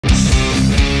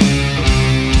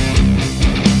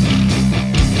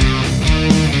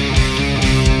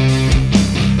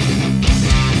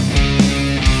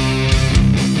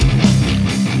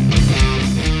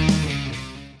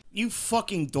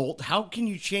fucking dolt. How can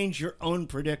you change your own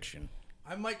prediction?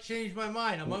 I might change my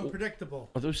mind. I'm unpredictable.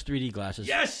 Are those 3D glasses?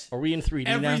 Yes! Are we in 3D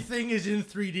now? Everything is in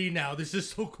 3D now. This is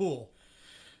so cool.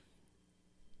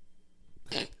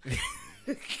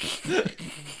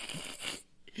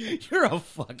 You're a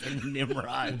fucking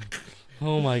Nimrod.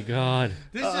 Oh, my God.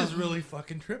 This is really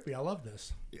fucking trippy. I love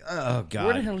this. Oh, God.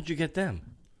 Where the hell did you get them?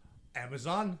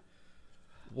 Amazon.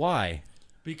 Why?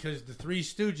 Because the Three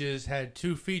Stooges had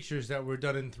 2 features that were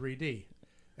done in 3D.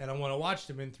 And I want to watch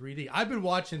them in 3D. I've been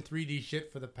watching 3D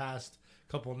shit for the past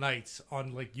couple nights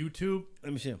on like YouTube.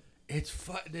 Let me see. It's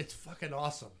fucking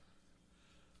awesome.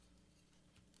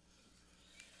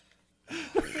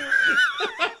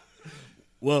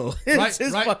 Whoa. This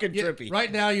is fucking trippy.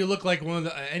 Right now you look like one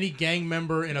of any gang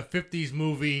member in a 50s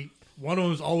movie. One of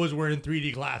them's always wearing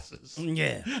 3D glasses.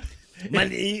 Yeah.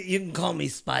 You can call me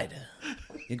Spider.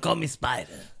 You can call me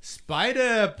Spider.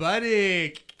 Spider,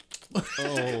 buddy.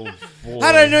 Oh, boy.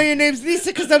 How do I know your name's Lisa?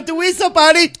 Because I'm the Weasel,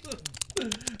 buddy.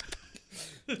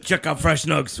 Check out Fresh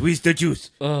Nugs. Where's the juice?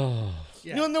 Oh.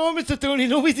 Yeah. No, Mr. Tony.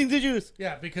 No, we think the juice.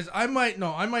 Yeah, because I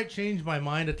might change my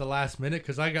mind at the last minute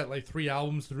because I got like 3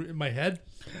 albums in my head.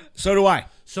 So do I.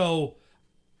 So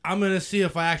I'm gonna see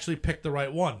if I actually picked the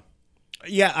right one.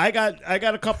 Yeah, I got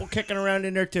a couple kicking around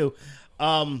in there too.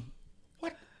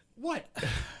 What?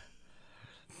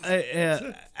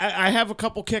 I have a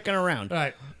couple kicking around. All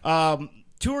right.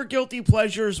 2 are guilty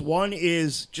pleasures. 1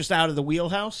 is just out of the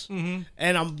wheelhouse, and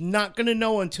I'm not gonna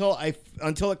know until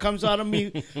it comes out of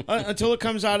me until it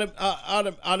comes out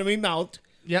of me mouth.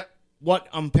 Yep. What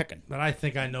I'm picking. But I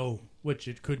think I know which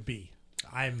it could be.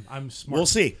 I'm smart. We'll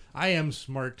see. I am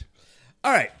smart.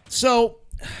 All right. So,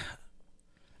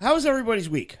 how was everybody's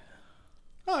week?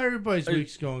 Oh, everybody's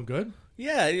week's going good.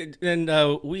 Yeah,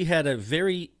 and we had a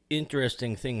very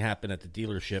interesting thing happen at the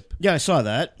dealership. Yeah, I saw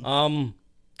that.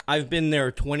 I've been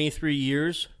there 23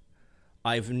 years.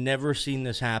 I've never seen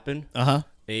this happen. Uh-huh.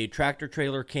 A tractor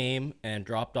trailer came and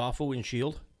dropped off a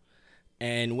windshield.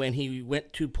 And when he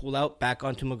went to pull out back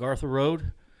onto MacArthur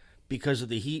Road, because of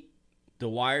the heat, the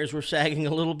wires were sagging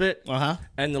a little bit. Uh-huh.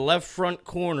 And the left front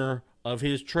corner of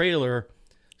his trailer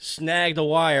snagged a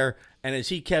wire. And as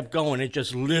he kept going, it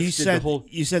just lifted the whole...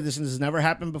 You said this has never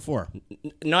happened before.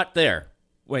 Not there.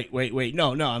 Wait.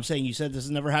 No, I'm saying you said this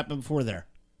has never happened before there.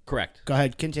 Correct. Go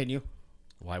ahead, continue.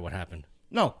 Why? What happened?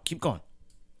 No, keep going.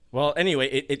 Well, anyway,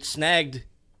 it snagged,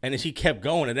 and as he kept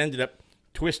going, it ended up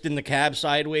twisting the cab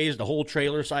sideways, the whole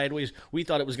trailer sideways. We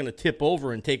thought it was going to tip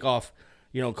over and take off,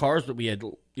 cars that we had,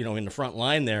 in the front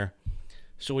line there.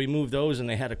 So we moved those, and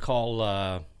they had to call,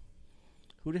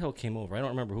 who the hell came over? I don't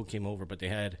remember who came over, but they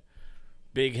had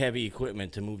big, heavy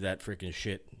equipment to move that freaking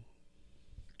shit,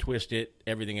 twist it,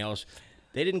 everything else.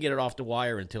 They didn't get it off the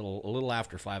wire until a little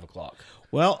after 5 o'clock.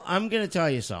 Well, I'm going to tell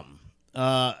you something.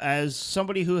 As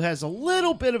somebody who has a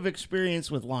little bit of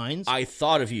experience with lines, I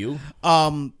thought of you.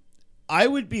 I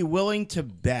would be willing to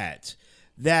bet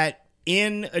that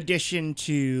in addition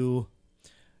to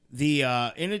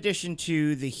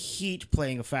the heat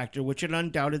playing a factor, which it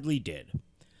undoubtedly did,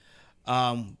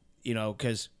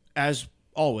 because as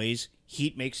always,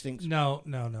 heat makes things. No.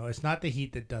 It's not the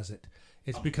heat that does it.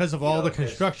 It's because of all the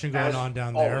construction going on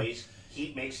down there. Always,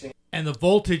 heat makes things. And the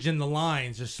voltage in the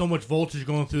lines. There's so much voltage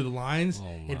going through the lines.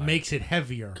 It makes it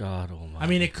heavier. God almighty. I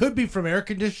mean, it could be from air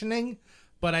conditioning,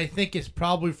 but I think it's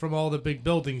probably from all the big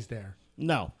buildings there.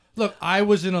 No. Look, I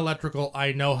was in electrical.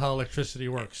 I know how electricity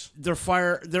works.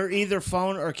 They're either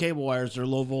phone or cable wires. They're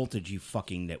low voltage, you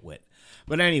fucking nitwit.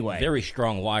 But anyway. Very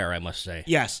strong wire, I must say.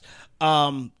 Yes.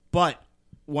 But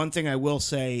one thing I will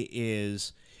say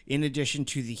is, in addition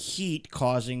to the heat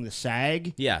causing the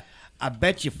sag, yeah, I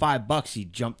bet you $5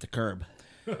 he'd jump the curb.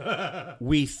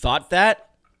 We thought that,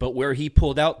 but where he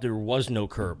pulled out, there was no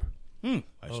curb. Oh,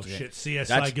 shit. CSI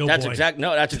That's Gilboy.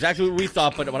 that's exactly what we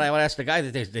thought. But when I asked the guy,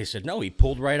 they said, no, he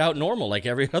pulled right out normal like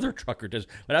every other trucker does.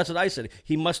 But that's what I said.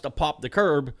 He must have popped the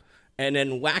curb and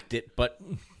then whacked it. But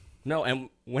no, and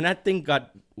when that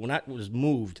was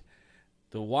moved,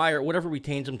 the wire, whatever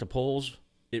retains them to poles,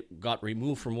 it got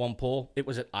removed from one pole. It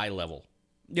was at eye level.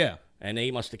 Yeah. And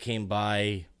they must have came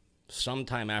by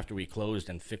sometime after we closed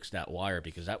and fixed that wire,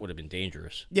 because that would have been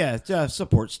dangerous. Yeah, it's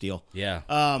support steel. Yeah.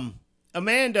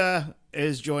 Amanda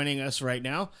is joining us right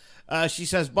now. She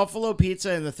says Buffalo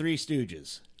Pizza and the Three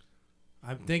Stooges.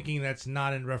 I'm thinking that's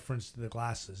not in reference to the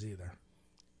glasses either.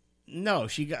 No,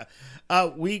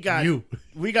 we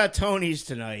got Tony's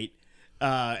tonight,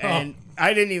 and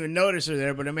I didn't even notice her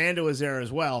there, but Amanda was there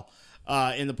as well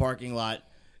in the parking lot,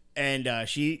 and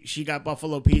she got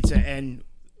Buffalo Pizza and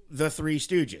the Three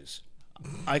Stooges.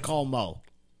 I call Mo.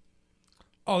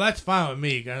 Oh, that's fine with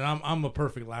me. I'm a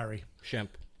perfect Larry. Shemp.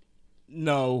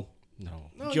 No.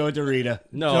 No. Joe DeRita.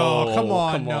 No. Oh, come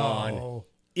on. Come no. on.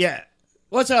 Yeah.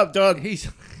 What's up, Doug? He's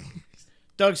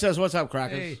Doug says, "What's up,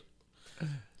 Crackers?" hey,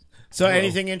 So,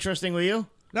 anything interesting with you?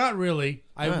 not really.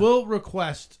 I will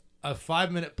request a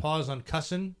 5-minute pause on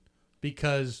cussing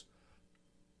because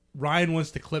Ryan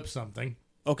wants to clip something.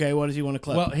 Okay, what does he want to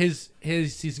clip? Well, his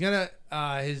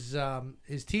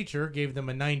teacher gave them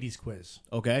a 90s quiz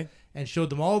okay. and showed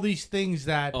them all these things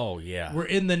that Oh, yeah. were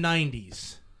in the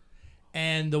 90s.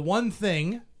 And the one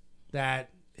thing that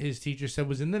his teacher said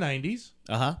was in the 90s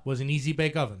was an easy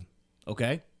bake oven.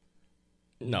 Okay.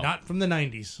 No. Not from the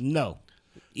 90s. No.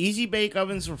 Easy bake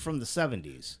ovens were from the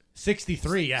 70s.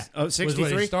 63, yeah. Oh, Was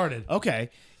 63? when it started. Okay.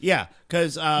 Yeah,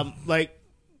 because, I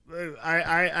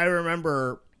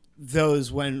remember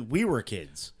those when we were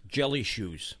kids. Jelly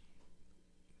shoes.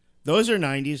 Those are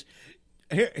 90s.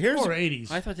 Here's Or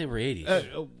 80s. I thought they were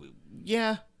 80s.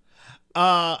 yeah.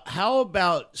 How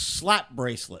about slap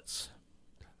bracelets?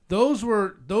 Those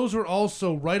were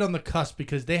also right on the cusp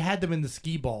because they had them in the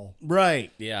skee ball.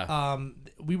 Right. yeah.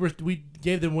 We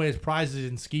gave them away as prizes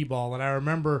in skee ball, and I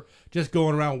remember just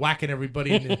going around whacking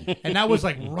everybody, and that was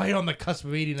like right on the cusp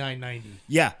of 89, 90.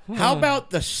 Yeah. How about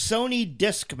the Sony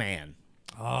Discman?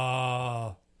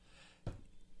 Oh,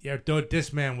 yeah,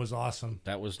 Discman was awesome.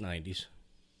 That was 90s.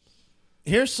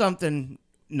 Here's something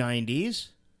 90s.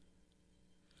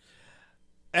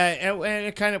 And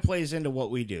it kind of plays into what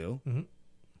we do. Mm-hmm.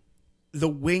 The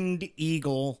Winged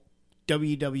Eagle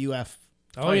WWF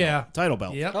title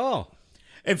belt. Yep. Oh.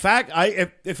 In fact,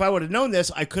 if I would have known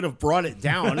this, I could have brought it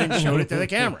down and showed it to the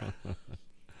camera.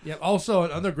 Yep. Also,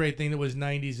 another great thing that was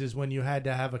 90s is when you had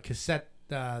to have a cassette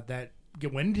that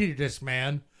went into your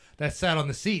Discman that sat on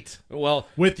the seat. Well,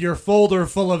 with your folder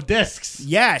full of discs.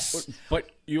 Yes. but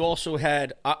you also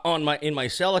had in my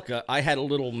Celica, I had a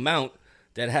little mount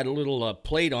that had a little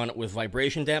plate on it with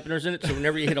vibration dampeners in it, so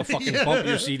whenever you hit a fucking bump,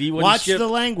 your CD wouldn't Watch skip. the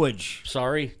language.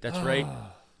 Sorry, that's right.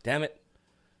 Damn it.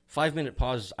 5-minute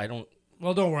pause. I don't.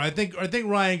 Well, don't worry. I think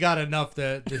Ryan got enough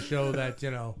to show that,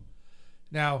 you know.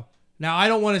 Now I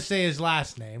don't want to say his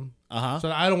last name, so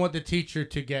I don't want the teacher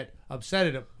to get upset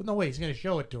at him. Well, no way, he's going to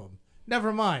show it to him.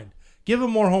 Never mind. Give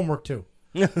him more homework too.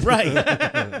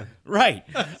 Right. Right.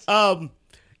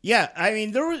 Yeah. I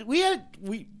mean,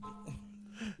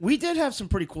 we did have some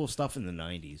pretty cool stuff in the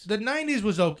 90s. The 90s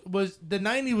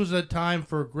was a time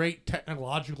for great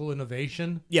technological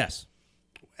innovation. Yes.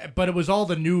 But it was all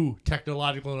the new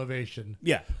technological innovation.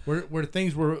 Yeah. Where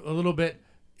things were a little bit.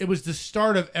 It was the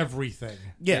start of everything.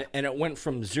 Yeah. And it went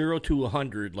from 0 to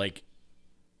 100 like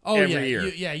every year.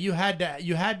 You had to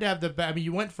have the. I mean,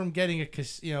 you went from getting a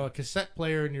cassette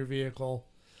player in your vehicle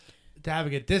to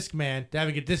having a Discman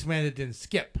that didn't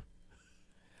skip.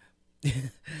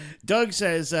 Doug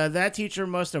says that teacher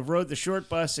must have rode the short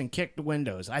bus and kicked the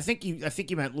windows. I think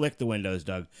you meant lick the windows,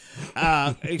 Doug.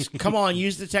 Come on,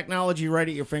 use the technology right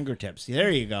at your fingertips.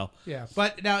 There you go. Yeah,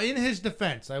 but now in his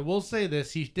defense, I will say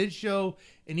this: he did show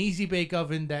an easy bake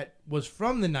oven that was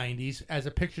from the 90s as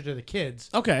a picture to the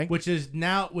kids. Okay. Which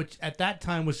at that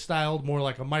time was styled more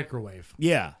like a microwave.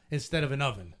 Yeah. Instead of an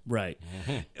oven. Right.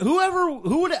 Mm-hmm.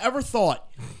 Who would have ever thought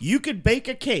you could bake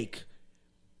a cake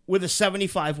with a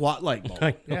 75-watt light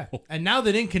bulb? Yeah. And now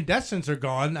that incandescents are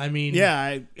gone, I mean.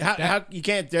 Yeah. How you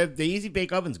can't? The easy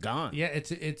bake oven's gone. Yeah,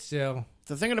 it's a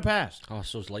thing of the past. Oh,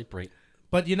 so it's light bright.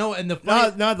 But you know, and the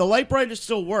no, the light bright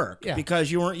still work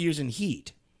because you weren't using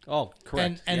heat. Oh,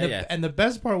 correct. And the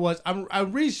best part was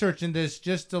I'm researching this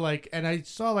just to and I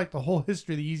saw the whole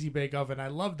history of the Easy Bake Oven. I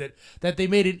loved it that they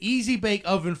made an Easy Bake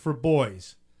Oven for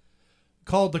boys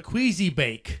called the Queasy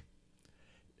Bake,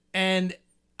 and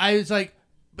I was like,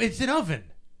 it's an oven,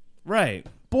 right?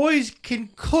 Boys can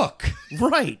cook,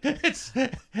 right?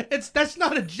 That's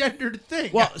not a gendered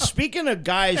thing. Well, speaking of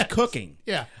guys cooking,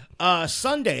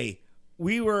 Sunday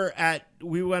we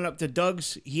went up to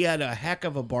Doug's. He had a heck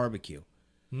of a barbecue.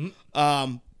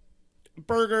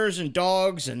 Burgers and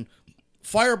dogs and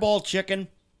fireball chicken,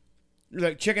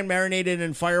 like chicken marinated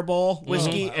in fireball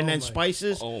whiskey and then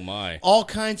spices. Oh my! All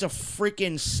kinds of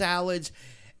freaking salads.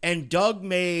 And Doug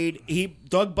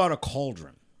bought a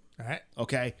cauldron. All right.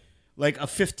 Okay, like a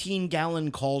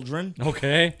 15-gallon cauldron.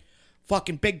 Okay.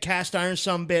 Fucking big cast iron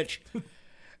sumbitch.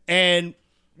 And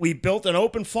we built an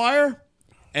open fire.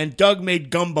 And Doug made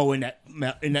gumbo in that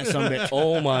sumbitch.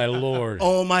 Oh, my Lord.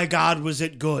 Oh, my God, was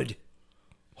it good.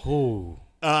 Oh.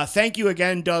 Thank you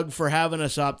again, Doug, for having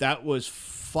us up. That was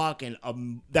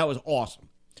that was awesome.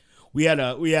 We had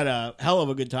a hell of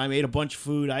a good time. Ate a bunch of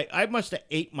food. I must have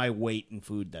ate my weight in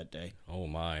food that day. Oh,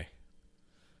 my.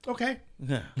 Okay.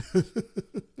 Yeah.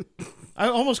 I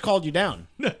almost called you down.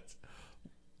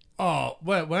 Oh,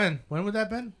 when would that have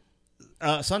been?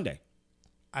 Sunday.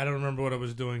 I don't remember what I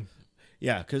was doing.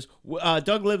 Yeah, because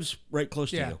Doug lives right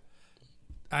close to you.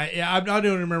 I don't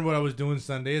even remember what I was doing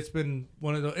Sunday. It's been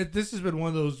one of those. This has been one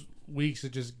of those weeks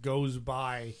that just goes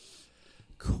by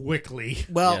quickly.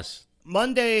 Well, Yes.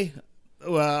 Monday,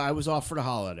 I was off for the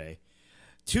holiday.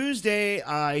 Tuesday,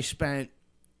 I spent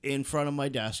in front of my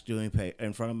desk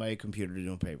in front of my computer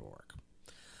doing paperwork.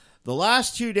 The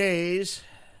last 2 days,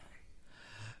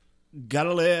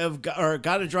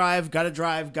 gotta drive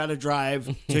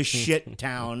to shit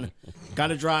town.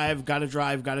 Gotta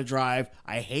drive.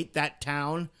 I hate that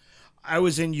town. I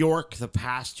was in York the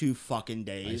past 2 fucking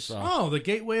days. Oh, the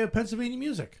gateway of Pennsylvania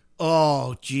music.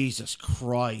 Oh, Jesus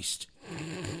Christ.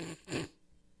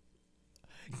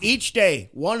 Each day,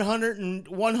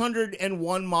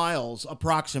 101 miles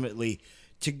approximately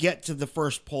to get to the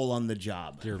first pole on the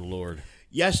job. Dear Lord.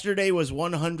 Yesterday was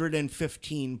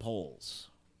 115 poles.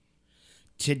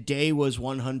 Today was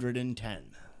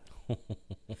 110.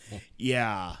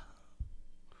 Yeah.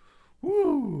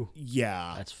 Woo.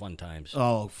 Yeah. That's fun times.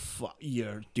 Oh,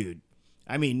 yeah, dude.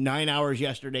 I mean, 9 hours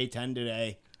yesterday, 10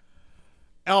 today.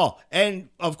 Oh, and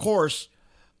of course,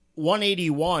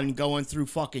 181 going through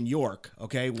fucking York,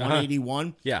 okay?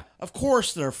 181. Yeah. Of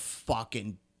course they're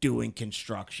fucking doing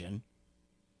construction.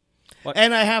 What?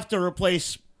 And I have to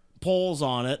replace poles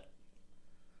on it.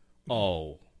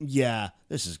 Oh. Yeah,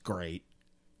 this is great.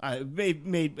 It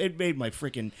made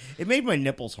my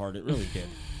nipples hard. It really did.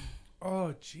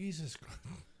 Oh, Jesus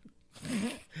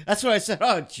Christ. That's what I said.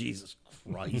 Oh, Jesus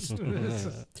Christ.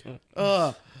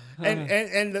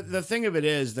 And the thing of it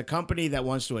is, the company that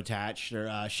wants to attach,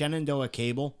 they're Shenandoah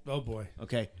Cable. Oh, boy.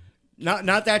 Okay.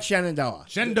 Not that Shenandoah.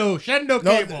 Shendo No,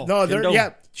 Cable. no, they're Shendo.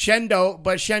 yeah, Shendo,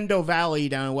 but Shendo Valley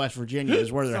down in West Virginia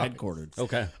is where they're headquartered.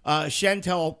 Okay.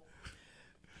 Shentel.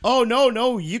 Oh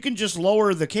no, you can just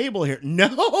lower the cable here.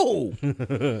 No.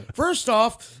 First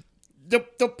off, the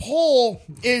pole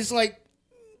is like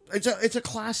it's a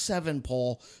class 7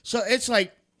 pole, so it's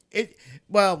like it.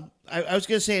 Well, I was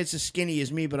gonna say it's as skinny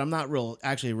as me, but I'm not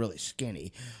actually really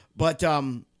skinny. But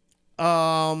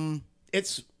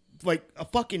it's like a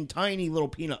fucking tiny little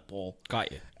peanut pole.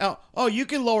 Got you. Oh, you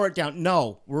can lower it down.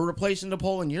 No, we're replacing the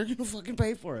pole, and you're gonna fucking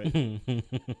pay for it.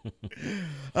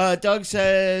 Doug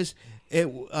says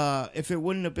if it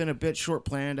wouldn't have been a bit short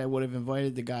planned, I would have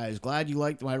invited the guys. Glad you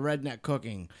liked my redneck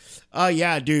cooking.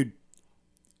 Yeah, dude.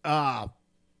 Yeah,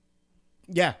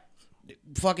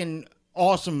 fucking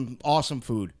awesome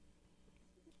food.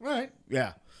 Right.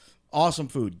 Yeah, awesome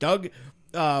food. Doug,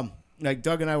 Doug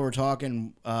and I were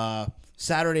talking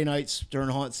Saturday nights during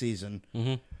haunt season.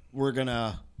 Mm-hmm. We're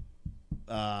gonna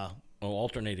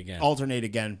alternate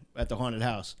again at the haunted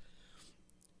house.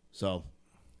 So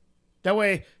that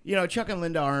way, Chuck and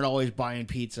Linda aren't always buying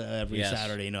pizza every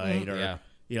Saturday night, or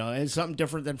and something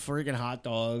different than freaking hot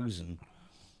dogs and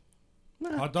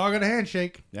hot dog and a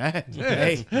handshake.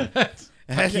 Hey,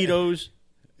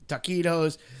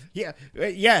 taquitos. Yeah,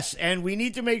 yes, and we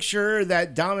need to make sure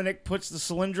that Dominic puts the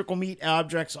cylindrical meat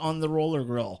objects on the roller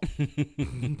grill.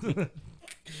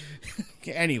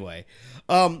 Anyway,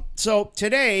 so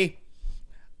today,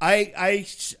 I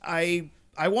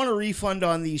want a refund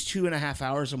on these 2.5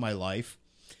 hours of my life.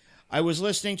 I was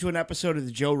listening to an episode of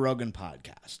the Joe Rogan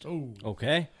podcast. Oh,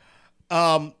 okay.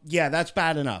 Yeah, that's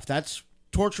bad enough. That's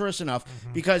torturous enough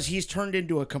because he's turned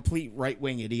into a complete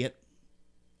right-wing idiot.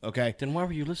 Okay, Then why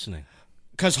were you listening?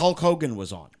 because Hulk Hogan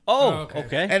was on. Oh,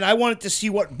 okay. And I wanted to see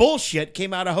what bullshit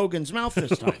came out of Hogan's mouth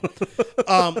this time.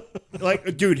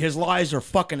 Dude, his lies are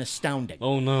fucking astounding.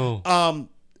 Oh, no.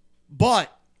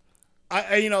 But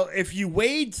I if you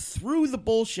wade through the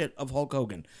bullshit of Hulk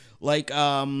Hogan,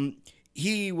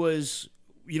 he was,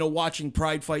 watching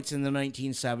Pride fights in the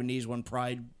 1970s when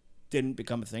Pride didn't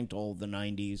become a thing till the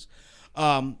 90s.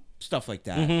 Stuff like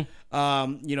that.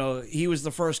 Mm-hmm. He was the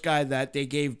first guy that they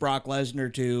gave Brock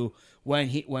Lesnar to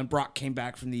when Brock came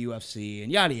back from the UFC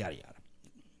and yada yada yada.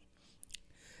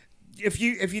 If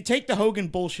you take the Hogan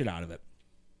bullshit out of it,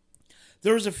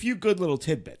 there was a few good little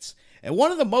tidbits. And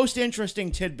one of the most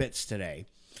interesting tidbits today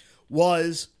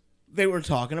was they were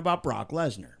talking about Brock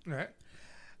Lesnar. all right.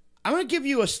 I'm going to give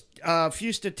you a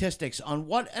few statistics on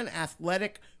what an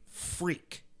athletic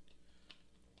freak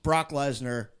Brock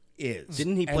Lesnar is.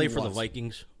 Didn't he play for the was.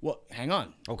 Vikings? Well, hang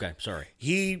on. Okay, sorry.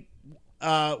 He,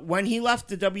 when he left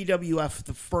the WWF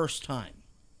the first time,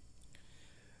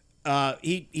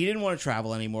 he didn't want to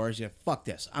travel anymore. He said, fuck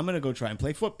this. I'm going to go try and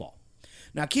play football.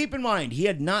 Now, keep in mind, he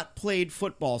had not played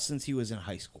football since he was in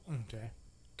high school.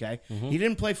 Okay? Mm-hmm. He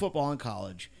didn't play football in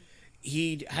college.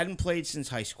 He hadn't played since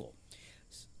high school.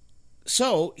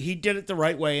 So, he did it the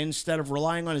right way. Instead of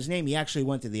relying on his name, he actually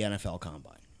went to the NFL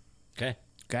Combine. Okay.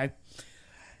 Okay.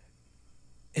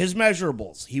 His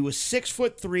measurables. He was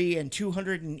 6'3" and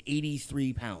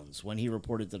 283 pounds when he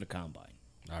reported to the combine.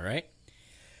 All right.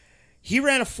 He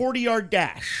ran a 40-yard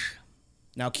dash.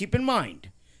 Now keep in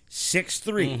mind,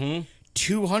 6'3",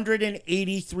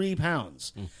 283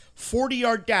 pounds.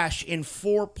 40-yard dash in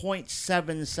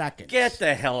 4.7 seconds. Get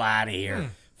the hell out of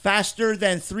here. Faster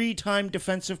than 3-time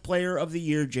Defensive Player of the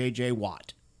Year, J.J.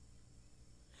 Watt.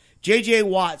 J.J.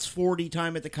 Watt's 40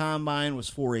 time at the combine was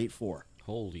 4.84.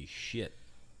 Holy shit.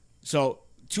 So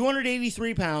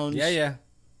 283 pounds. Yeah.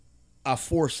 A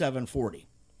 4.740.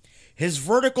 His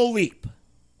vertical leap.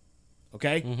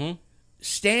 Okay?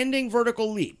 Standing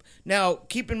vertical leap. Now,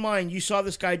 keep in mind, you saw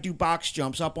this guy do box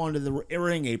jumps up onto the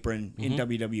ring apron in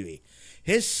WWE.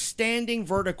 His standing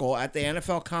vertical at the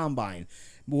NFL Combine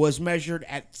was measured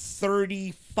at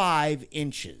 35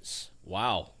 inches.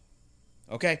 Wow.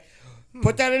 Okay?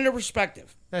 Put that into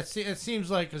perspective. It seems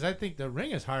like, because I think the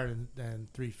ring is higher than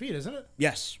 3 feet, isn't it?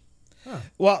 Yes. Huh.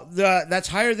 Well, that's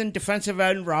higher than defensive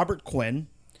end Robert Quinn.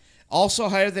 Also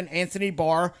higher than Anthony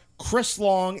Barr, Chris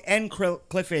Long, and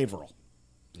Cliff Averill.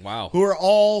 Wow. Who are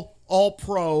all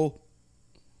pro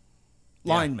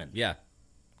linemen. Yeah.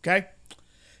 Okay?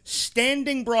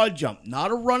 Standing broad jump,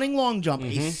 not a running long jump,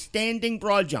 a standing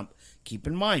broad jump. Keep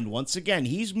in mind, once again,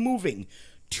 he's moving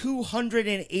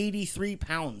 283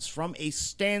 pounds from a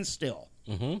standstill.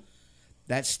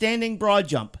 That standing broad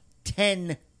jump,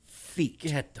 10 feet.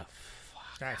 Get the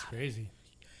fuck. That's crazy.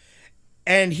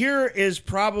 And here is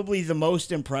probably the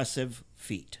most impressive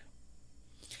feat.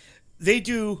 They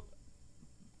do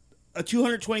a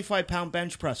 225-pound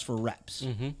bench press for reps.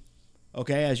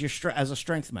 Okay, as a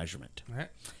strength measurement. All right.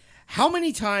 How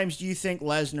many times do you think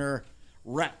Lesnar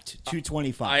repped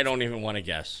 225? I don't even want to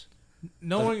guess.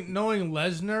 Knowing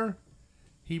Lesnar,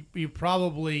 he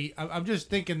probably. I'm just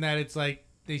thinking that it's like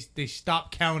they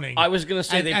stopped counting. I was gonna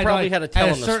say And- they and probably like, had to tell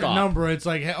at him a to certain stop. number. It's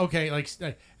like okay, like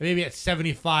maybe at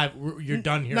 75, you're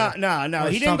done here. No. or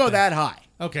He didn't go something. that high.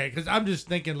 Okay, because I'm just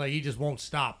thinking like he just won't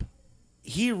stop.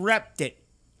 He repped it.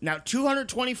 Now,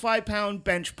 225-pound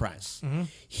bench press.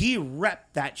 He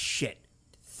repped that shit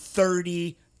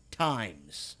 30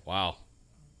 times. Wow.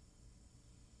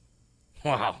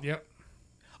 Wow. Yep.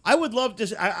 I would love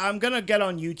to. I'm going to get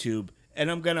on YouTube and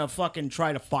I'm going to fucking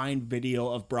try to find video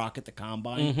of Brock at the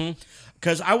combine.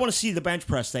 Because I want to see the bench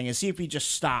press thing and see if he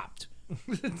just stopped.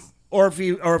 or if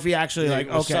he actually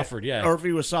suffered, yeah. Or if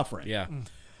he was suffering. Yeah.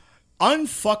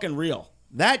 Unfucking real.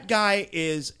 That guy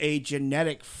is a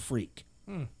genetic freak.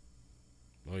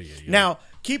 Oh yeah. Now,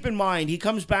 keep in mind, he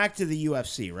comes back to the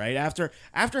UFC, right? After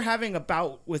having a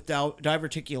bout with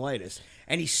diverticulitis,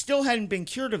 and he still hadn't been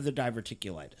cured of the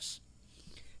diverticulitis.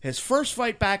 His first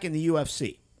fight back in the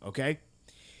UFC, okay?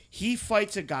 He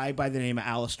fights a guy by the name of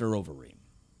Alistair Overeem,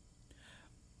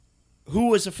 who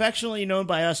was affectionately known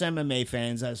by us MMA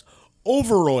fans as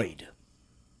Overoid.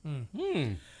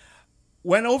 When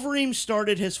Overeem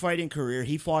started his fighting career,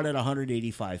 he fought at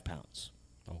 185 pounds.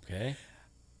 Okay.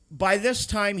 By this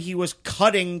time, he was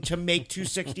cutting to make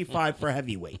 265 for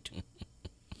heavyweight.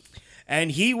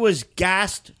 And he was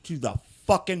gassed to the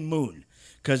fucking moon.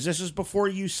 Because this is before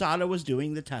USADA was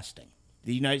doing the testing.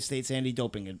 The United States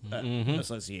Anti-Doping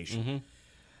Association.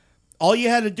 All you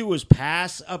had to do was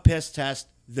pass a piss test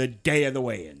the day of the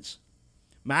weigh-ins.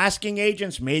 Masking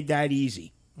agents made that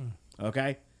easy.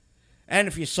 Okay? And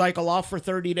if you cycle off for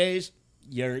 30 days,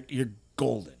 you're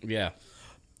golden. Yeah.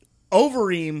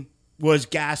 Overeem was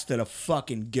gassed to the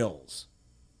fucking gills.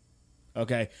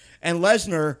 Okay? And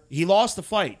Lesnar, he lost the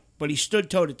fight, but he stood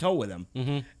toe-to-toe with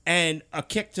him. And a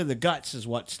kick to the guts is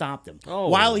what stopped him. Oh.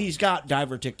 While he's got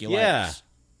diverticulitis. Yeah.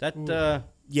 That.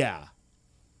 Yeah.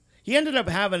 He ended up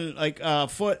having like a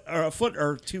foot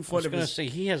or 2 foot I was of gonna his... say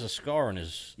he has a scar on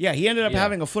his. Yeah, he ended up Yeah.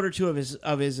 having a foot or two of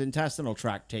his intestinal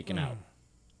tract taken out.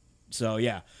 So,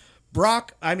 yeah.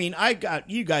 Brock, I mean,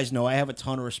 you guys know I have a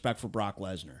ton of respect for Brock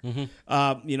Lesnar.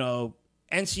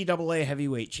 NCAA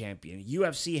heavyweight champion,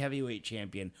 UFC heavyweight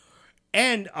champion,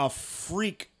 and a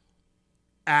freak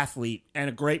athlete and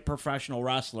a great professional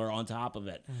wrestler on top of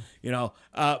it.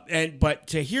 But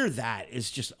to hear that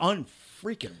is just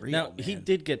unfreaking real. Now man. he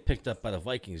did get picked up by the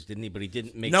Vikings, didn't he? But he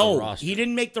didn't make No, the roster. he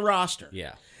didn't make the roster.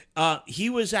 Yeah. He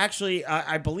was actually,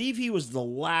 I believe he was the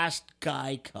last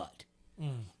guy cut.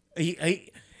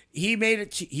 He made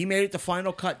it. He made it to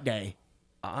final cut day,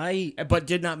 but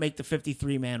did not make the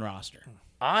 53-man roster.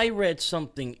 I read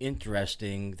something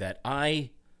interesting that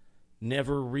I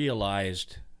never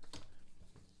realized.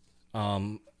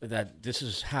 That this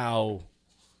is how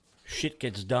shit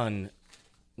gets done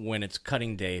when it's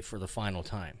cutting day for the final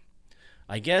time.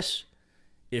 I guess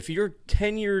if you're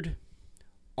tenured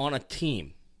on a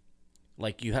team,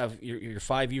 like you have your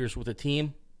 5 years with a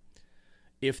team.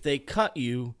 If they cut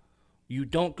you, you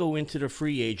don't go into the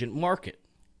free agent market.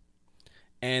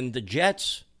 And the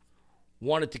Jets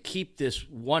wanted to keep this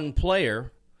one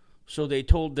player, so they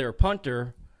told their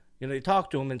punter, they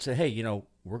talked to him and said, hey,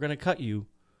 we're going to cut you,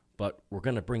 but we're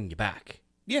going to bring you back.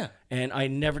 Yeah. And I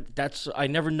never noticed,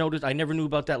 I never knew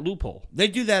about that loophole. They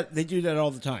do that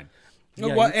all the time.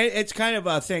 Yeah, Well, it's kind of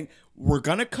a thing. We're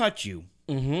going to cut you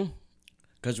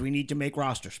because we need to make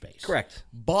roster space. Correct.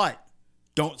 But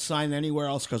don't sign anywhere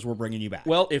else because we're bringing you back.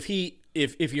 Well, if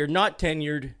you're not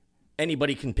tenured,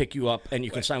 anybody can pick you up and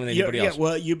you can sign with anybody else.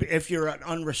 Well, if you're an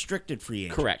unrestricted free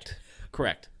agent.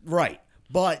 Correct. Right.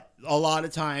 But a lot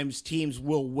of times teams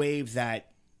will waive that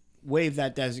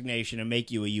designation and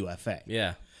make you a UFA.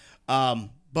 Yeah.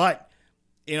 But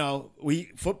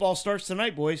football starts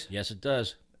tonight, boys. Yes, it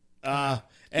does.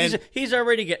 And he's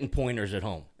already getting pointers at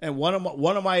home. And one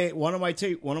of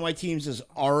my teams is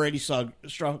already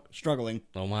struggling.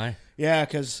 Oh my! Yeah,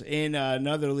 because in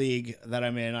another league that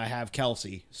I'm in, I have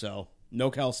Kelsey, so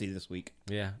no Kelsey this week.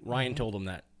 Yeah, Ryan told him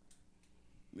that.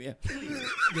 Yeah,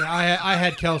 yeah. I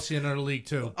had Kelsey in our league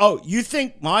too. Oh, you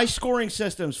think my scoring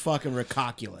system's fucking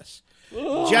ridiculous?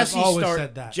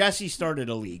 Jesse started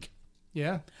a league.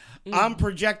 Yeah. I'm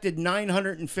projected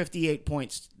 958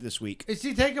 points this week. Is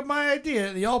he taking my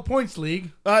idea? The all points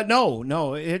league?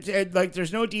 No. It like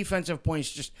there's no defensive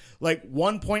points. Just like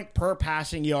 1 point per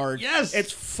passing yard. Yes,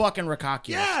 it's fucking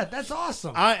ridiculous. Yeah, that's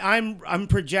awesome. I'm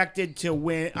projected to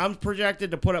win. I'm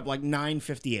projected to put up like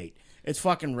 958. It's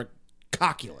fucking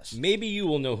ridiculous. Maybe you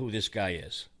will know who this guy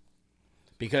is,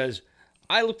 because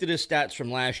I looked at his stats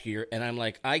from last year and I'm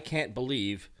like, I can't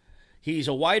believe he's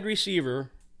a wide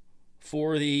receiver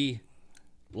for the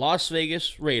Las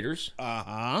Vegas Raiders.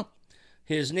 Uh-huh.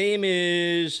 His name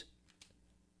is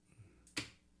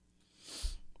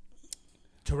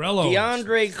Terrell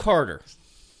DeAndre Carter.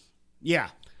 Yeah.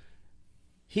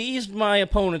 He's my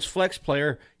opponent's flex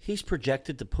player. He's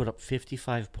projected to put up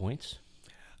 55 points.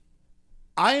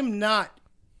 I am not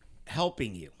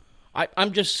helping you.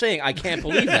 I'm just saying I can't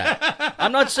believe that.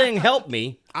 I'm not saying help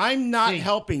me. I'm not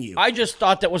helping you. I just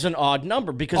thought that was an odd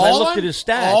number because I looked at his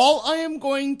stats. All I am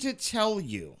going to tell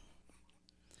you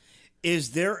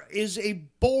is there is a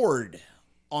board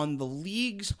on the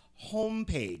league's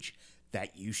homepage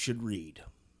that you should read.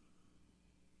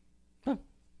 Huh.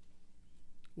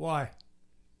 Why?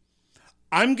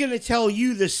 I'm going to tell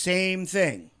you the same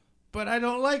thing. But I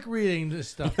don't like reading this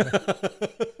stuff.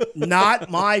 Not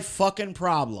my fucking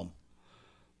problem.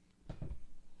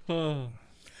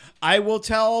 I will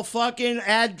tell fucking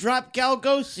Ad Drop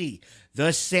Galgosi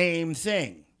the same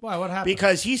thing. Why? What happened?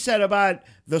 Because he said about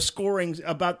the scoring,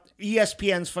 about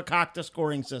ESPN's Fakakta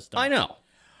scoring system. I know.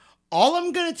 All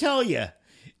I'm going to tell you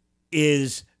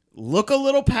is look a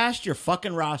little past your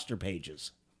fucking roster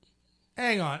pages.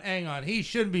 Hang on. He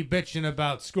shouldn't be bitching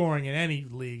about scoring in any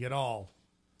league at all.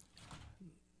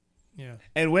 Yeah.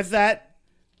 And with that,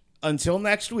 until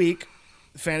next week,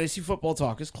 Fantasy Football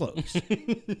Talk is closed.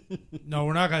 No,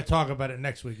 we're not going to talk about it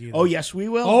next week either. Oh, yes, we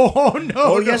will. Oh, no.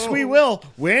 Oh, yes, we will.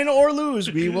 Win or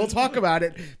lose, we will talk about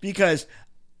it because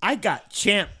I got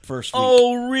champ first week.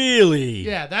 Oh, really?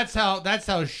 Yeah, that's how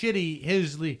shitty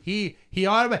his league. He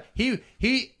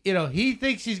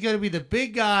thinks he's going to be the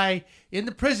big guy in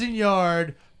the prison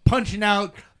yard punching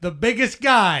out the biggest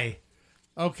guy.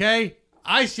 Okay?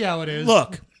 I see how it is.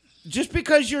 Look. Just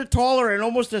because you're taller and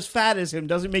almost as fat as him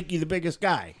doesn't make you the biggest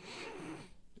guy.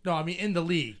 No, I mean in the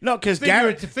league. No, because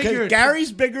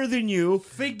Gary's bigger than you.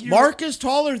 Mark is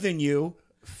taller than you.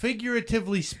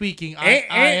 Figuratively speaking, I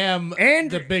am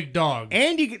the big dog.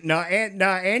 Andy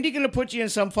gonna put you in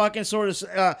some fucking sort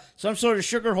of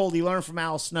sugar hole he learned from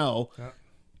Al Snow.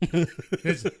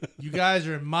 You guys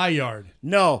are in my yard.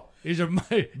 No, these are my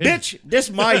bitch.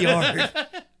 This my yard.